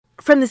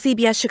From the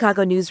CBS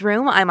Chicago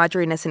newsroom, I'm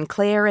Audrina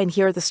Sinclair, and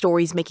here are the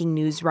stories making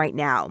news right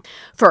now.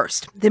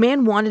 First, the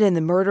man wanted in the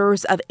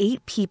murders of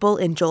 8 people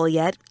in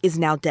Joliet is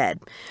now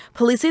dead.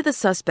 Police say the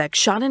suspect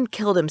shot and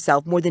killed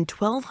himself more than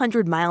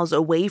 1,200 miles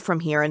away from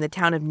here in the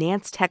town of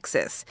Nance,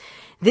 Texas.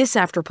 This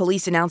after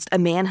police announced a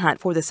manhunt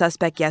for the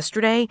suspect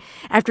yesterday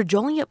after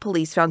Joliet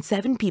police found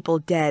 7 people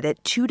dead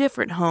at 2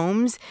 different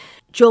homes.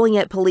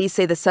 Joliet police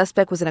say the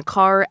suspect was in a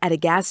car at a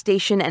gas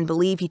station and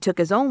believe he took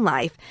his own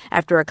life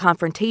after a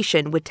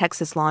confrontation with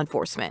Texas law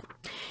enforcement.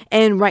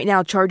 And right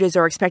now, charges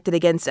are expected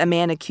against a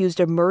man accused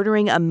of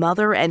murdering a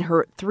mother and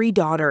her 3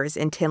 daughters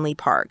in Tinley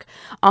Park.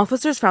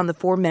 Officers found the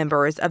 4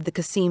 members of the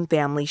Kasim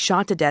family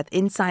shot to death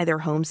inside their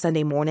home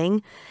Sunday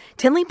morning.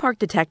 Tinley Park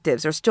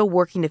detectives are still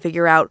working to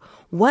figure out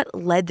what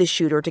led the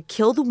shooter to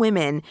kill the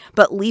women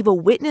but leave a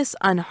witness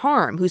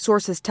unharmed who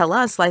sources tell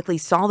us likely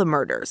saw the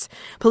murders.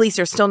 Police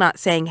are still not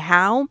saying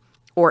how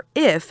or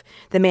if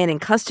the man in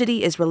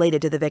custody is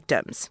related to the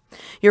victims.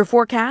 Your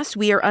forecast,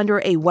 we are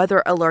under a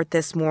weather alert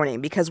this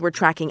morning because we're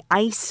tracking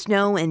ice,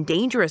 snow, and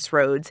dangerous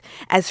roads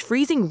as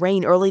freezing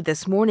rain early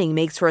this morning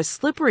makes for a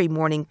slippery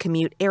morning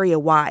commute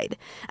area-wide.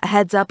 A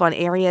heads up on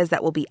areas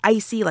that will be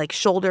icy like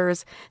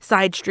shoulders,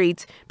 side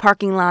streets,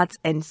 parking lots,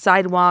 and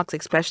sidewalks,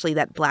 especially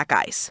that black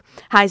ice.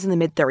 Highs in the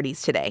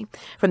mid-30s today.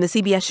 From the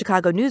CBS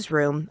Chicago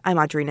newsroom, I'm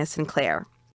Audrina Sinclair.